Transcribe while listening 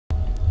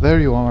There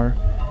you are.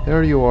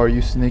 There you are,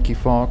 you sneaky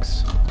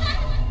fox.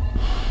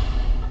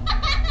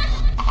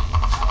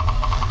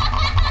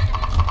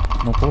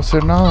 No puedo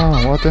hacer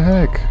nada. What the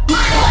heck?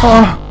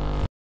 Ah!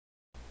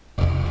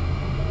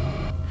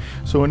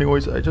 So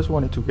anyways, I just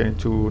wanted to get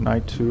into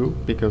night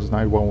 2 because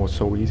night 1 was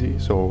so easy.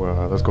 So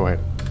let's go ahead.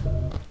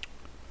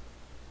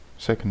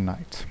 Second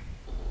night.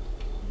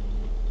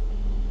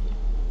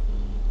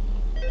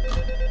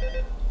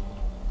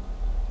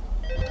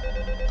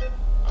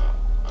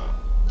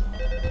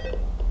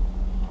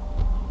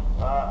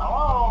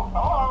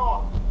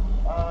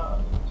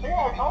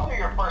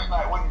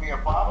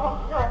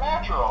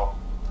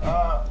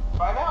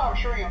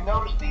 You've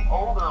noticed the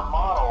older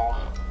models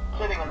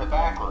sitting in the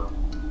back room.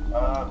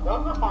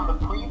 Those are from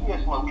the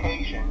previous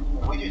location,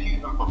 and we just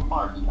use them for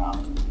parts now.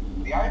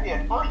 The idea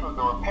at first was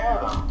to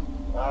repair them.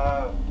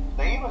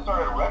 They even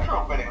started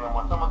retrofitting them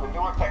with some of the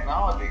newer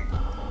technology,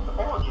 but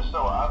they were just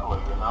so ugly,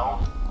 you know,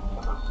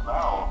 and the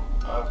smell.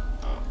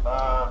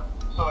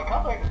 So the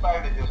company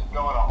decided to just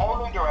go in a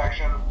whole new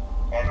direction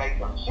and make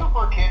them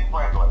super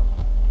kid-friendly.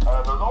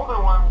 Those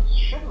older ones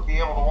shouldn't be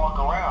able to walk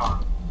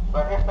around.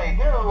 But if they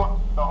do,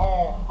 the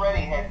whole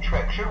Freddy head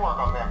trick should work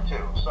on them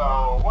too.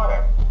 So,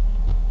 whatever.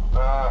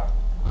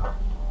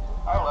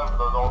 I love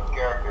those old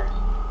characters.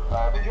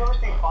 Did you ever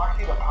see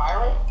Foxy the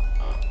Pirate?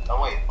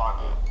 Oh wait,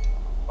 Foxy.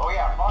 Oh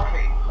yeah,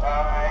 Foxy.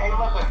 Hey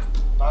listen,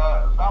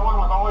 that one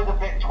was always a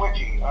bit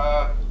twitchy.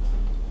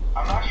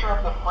 I'm not sure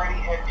if the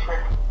Freddy head trick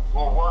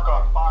will work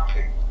on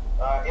Foxy.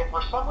 If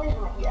for some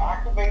reason he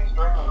activates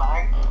during the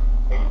night,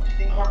 and you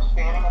see him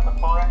standing at the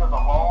far end of the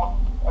hall,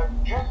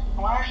 just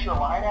flash your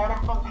light at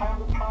him from time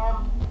to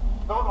time.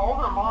 Those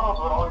older models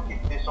would always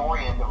get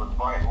disoriented with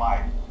bright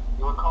light.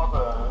 It would cause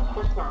a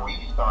system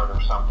restart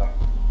or something.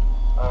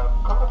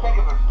 Come to think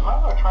of it, you might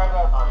want to try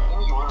that on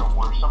any room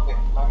where something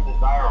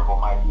undesirable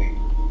might be.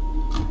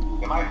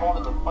 It might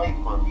hold him in place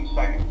for a few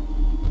seconds.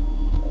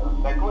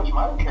 That glitch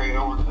might have carried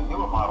over to the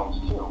newer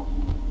models too.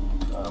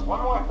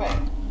 One more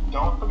thing,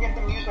 don't forget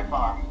the music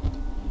box.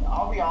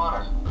 I'll be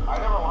honest, I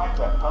never liked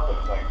that puppet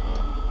thing.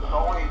 It's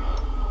always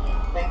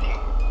thinking,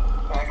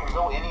 and I can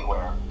go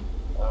anywhere.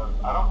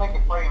 I don't think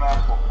the Freddy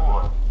mask will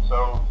fool it,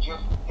 so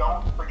just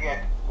don't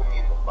forget the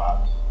music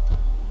box.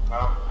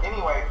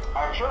 Anyway,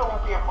 I'm sure it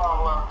won't be a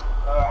problem.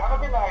 Have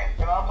a good night,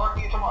 and I'll talk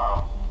to you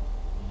tomorrow.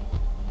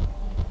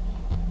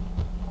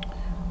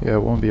 Yeah,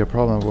 it won't be a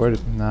problem. Word.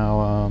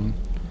 Now,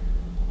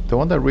 the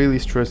one that really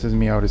stresses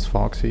me out is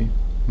Foxy.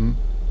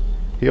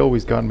 He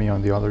always got me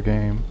on the other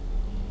game.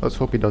 Let's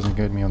hope he doesn't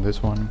get me on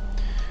this one.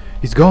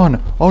 He's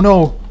gone! Oh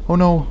no! Oh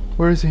no!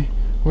 Where is he?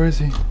 Where is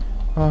he?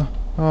 I'm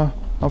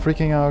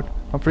freaking out.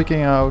 I'm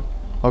freaking out.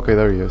 Okay,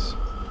 there he is.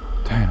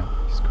 Damn,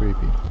 he's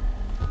creepy.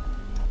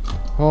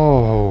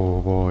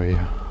 Oh boy.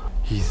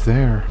 He's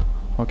there.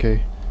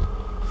 Okay.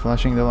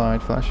 Flashing the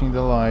light, flashing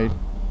the light.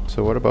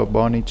 So what about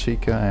Bonnie,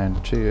 Chica,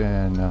 and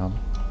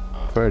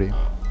Freddy?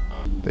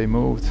 They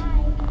moved.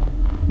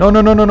 No,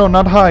 no, no, no, no,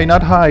 not high,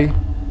 not high.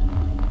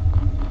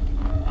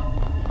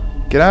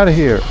 Get out of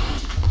here.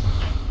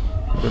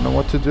 I don't know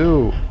what to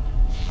do.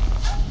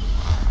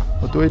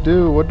 What do I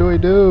do? What do I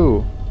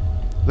do?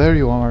 There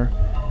you are.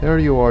 There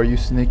you are, you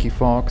sneaky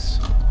fox.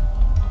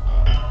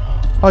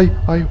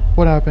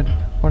 What happened?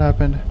 What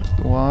happened?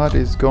 What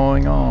is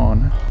going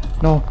on?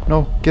 No,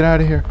 no, get out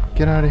of here.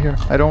 Get out of here.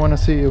 I don't want to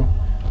see you.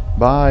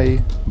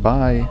 Bye.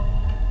 Bye.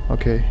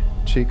 Okay,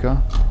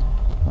 Chica.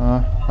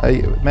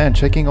 Man,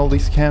 checking all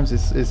these cams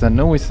is a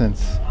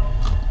nuisance.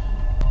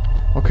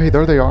 Okay,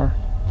 there they are.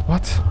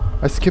 What?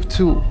 I skipped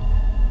too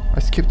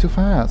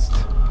fast.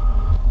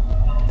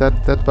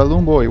 That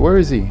balloon boy, where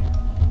is he?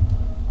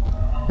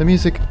 The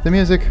music, the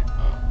music.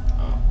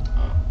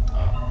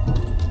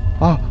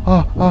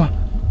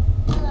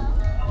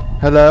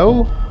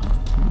 Hello?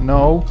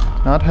 No,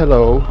 not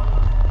hello.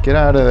 Get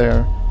out of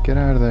there. Get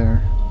out of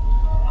there.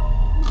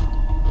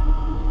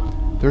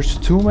 There's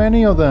too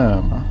many of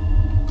them.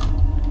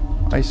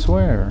 I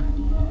swear.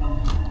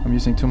 I'm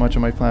using too much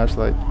of my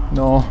flashlight.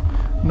 No,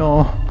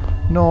 no,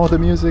 no, the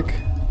music.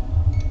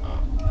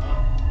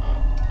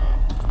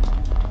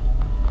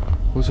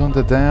 Who's on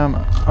the dam?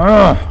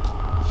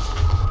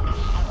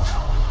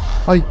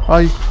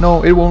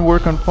 No, it won't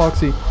work on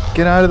Foxy.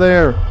 Get out of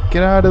there.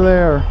 Get out of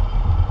there.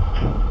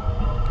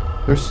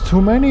 There's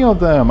too many of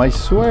them, I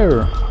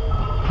swear.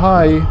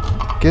 Hi.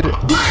 Get it.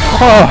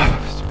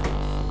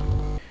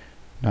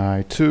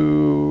 Night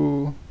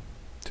 2.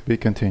 To be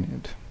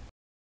continued.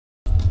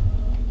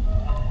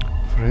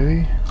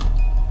 Freddy?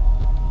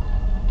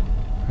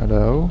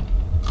 Hello?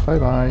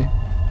 Bye-bye.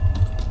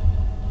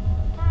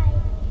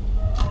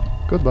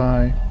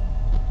 Goodbye.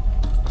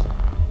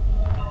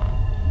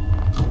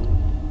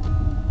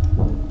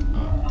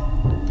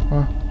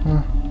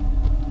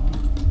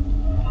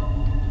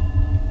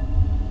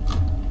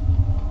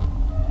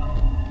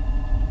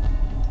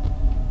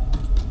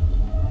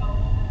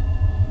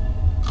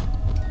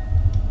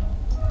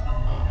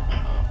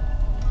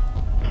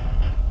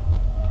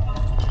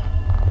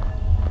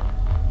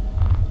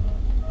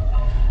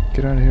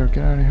 Get out of here,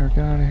 get out of here,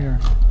 get out of here.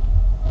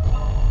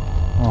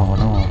 Oh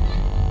no.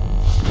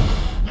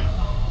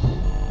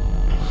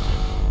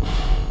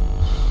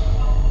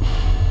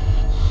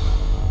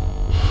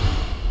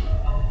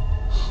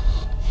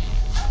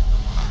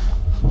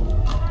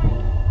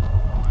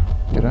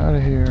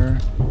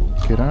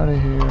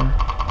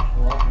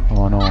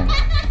 Oh no.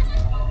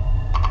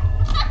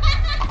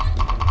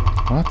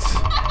 What?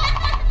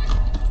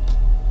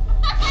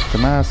 The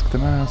mask, the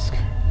mask.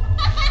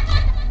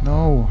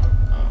 No.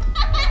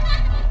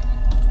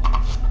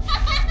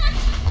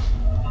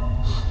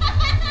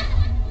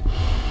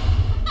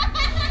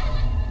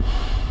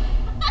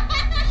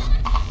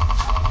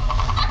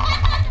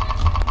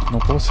 No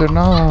puedo hacer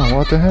nada.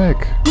 What the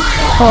heck?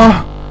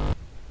 Ah!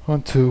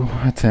 On to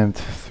attempt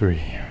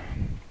 3.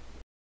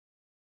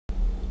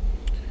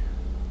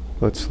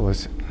 Let's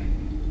listen.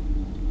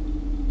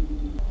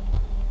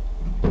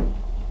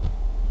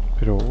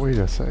 Pero wait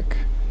a sec.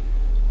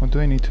 What do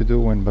I need to do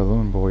when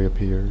Balloon Boy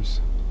appears?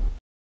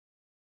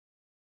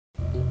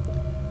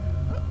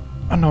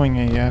 Annoying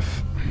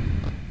AF.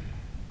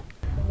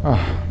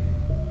 Ah.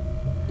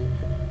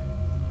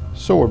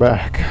 So we're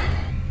back.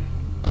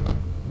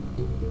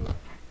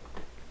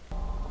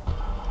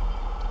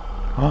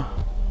 Huh?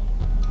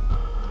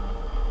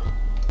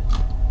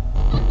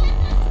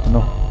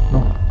 No,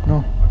 no,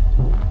 no.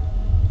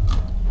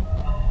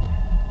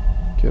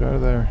 Get out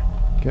of there.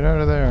 Get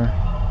out of there.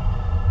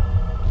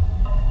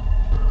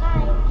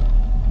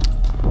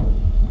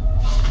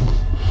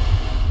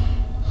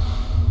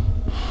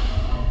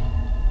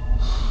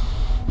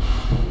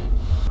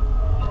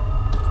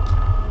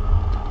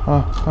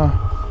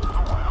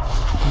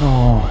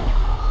 No.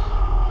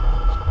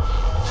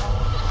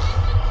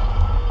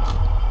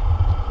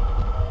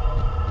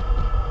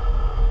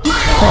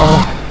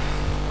 Oh.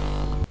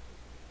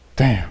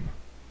 Damn.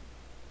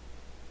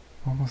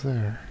 Almost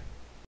there.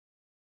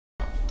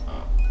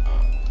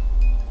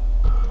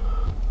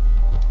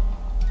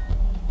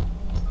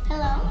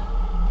 Hello?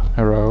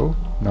 Hello?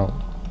 No.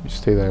 You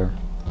stay there.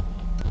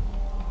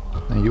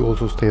 And you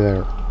also stay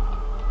there.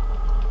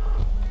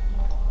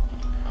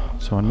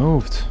 Someone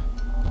moved.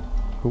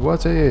 Who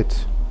was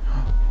it?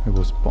 It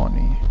was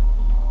Bonnie.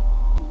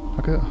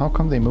 How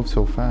come they move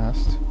so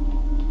fast?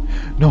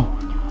 No!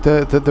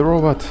 The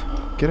robot!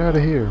 Get out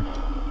of here!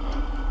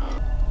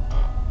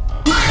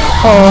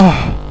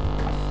 Oh!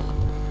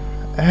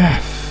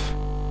 F!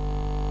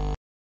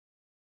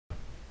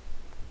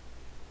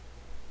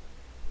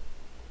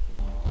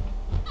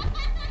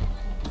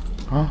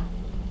 Huh?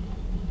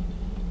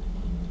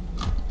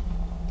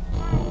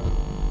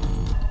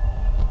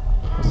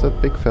 What's that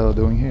big fella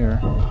doing here?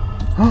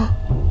 Huh?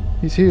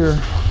 He's here!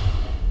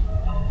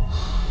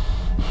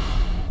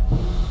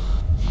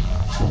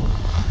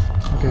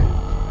 Okay.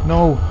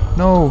 No!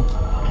 No!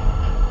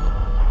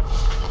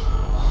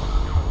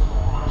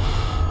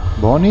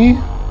 Bonnie?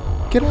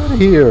 Get out of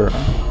here!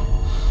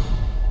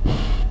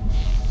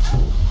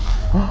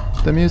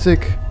 The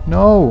music!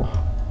 No!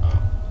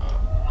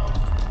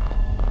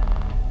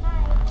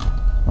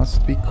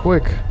 Must be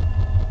quick.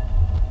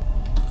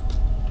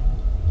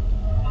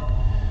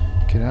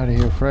 Get out of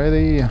here,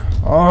 Freddy!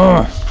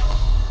 Oh!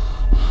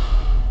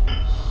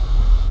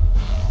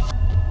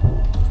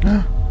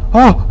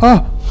 Oh!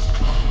 Oh!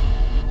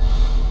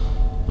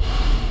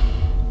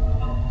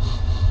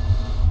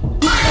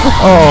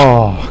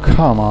 Oh,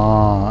 come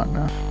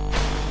on.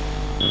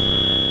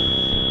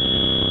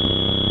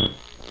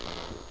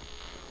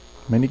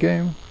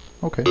 Minigame?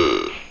 Okay.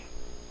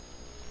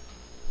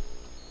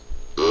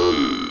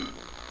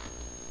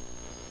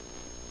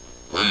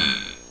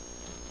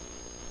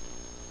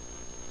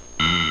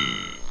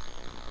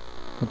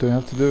 What do I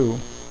have to do?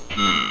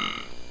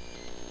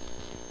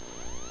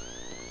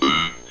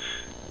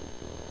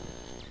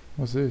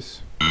 What's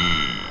this?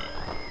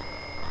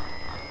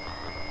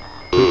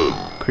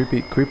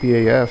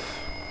 Creepy AF.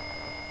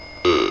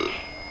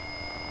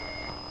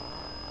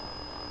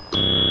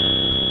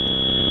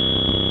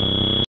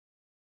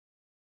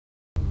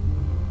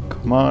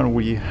 Come on,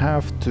 we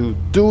have to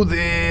do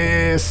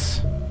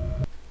this!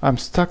 I'm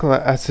stuck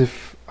as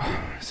if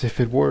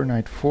it were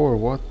night 4.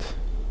 What?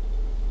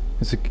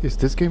 Is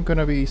this game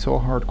gonna be so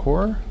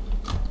hardcore?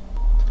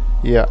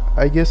 Yeah,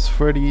 I guess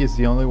Freddy is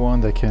the only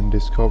one that can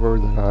discover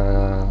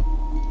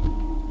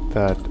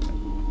that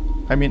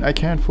I mean, I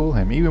can't fool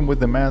him. Even with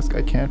the mask,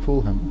 I can't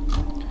fool him.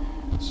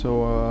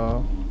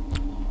 So,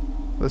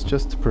 let's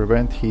just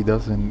prevent he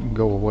doesn't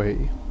go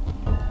away.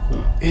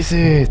 Who is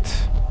it?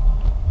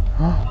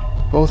 Huh?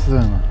 Both of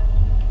them.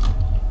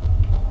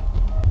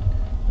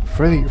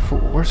 Freddy,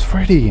 where's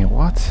Freddy?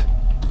 What?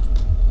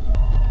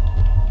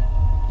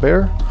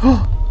 Bear?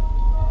 Oh.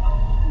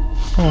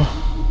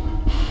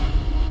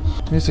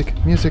 Music,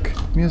 music,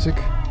 music.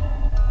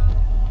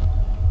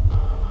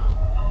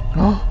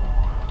 Oh.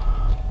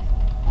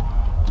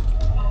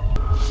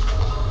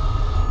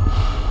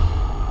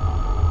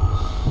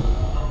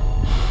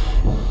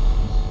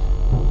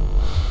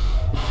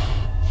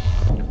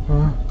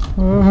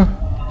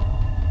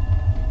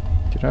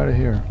 Get out of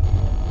here.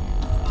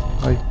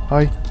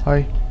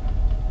 Hi.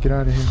 Get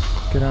out of here.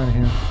 Get out of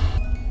here.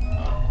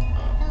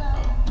 Hello?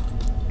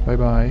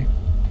 Bye-bye.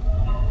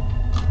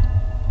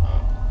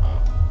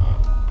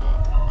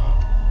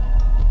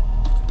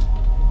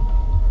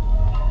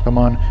 Come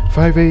on.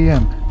 5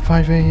 a.m.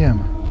 5 a.m.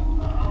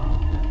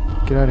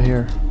 Get out of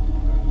here.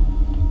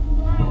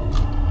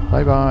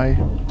 Bye-bye.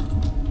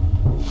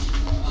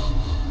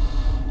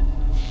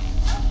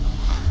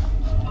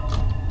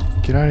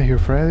 Get out of here,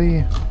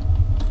 Freddy.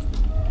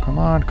 Come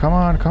on, come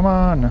on, come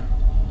on.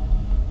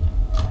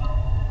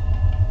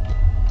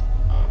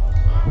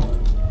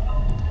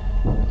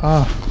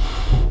 Ah.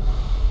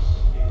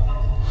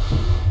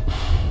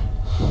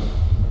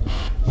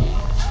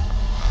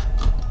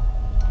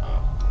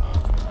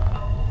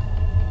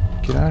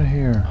 Get out of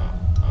here.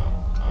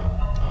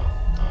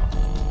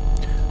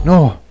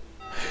 No.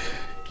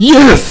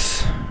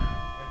 Yes!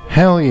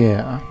 Hell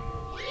yeah.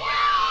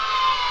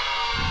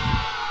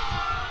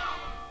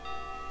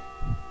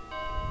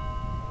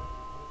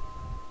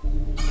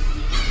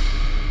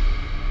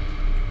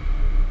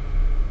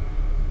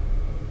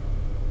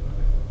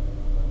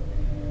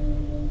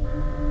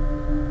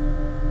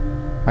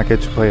 I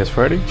get to play as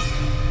Freddy.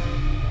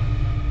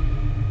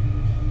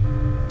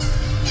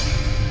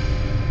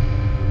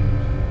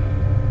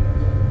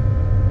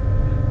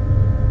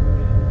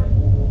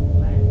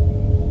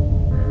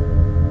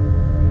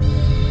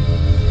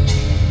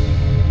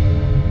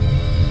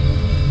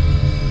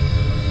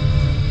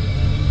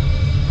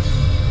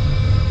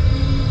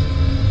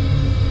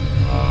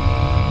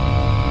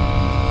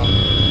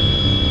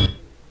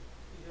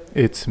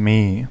 It's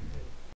me.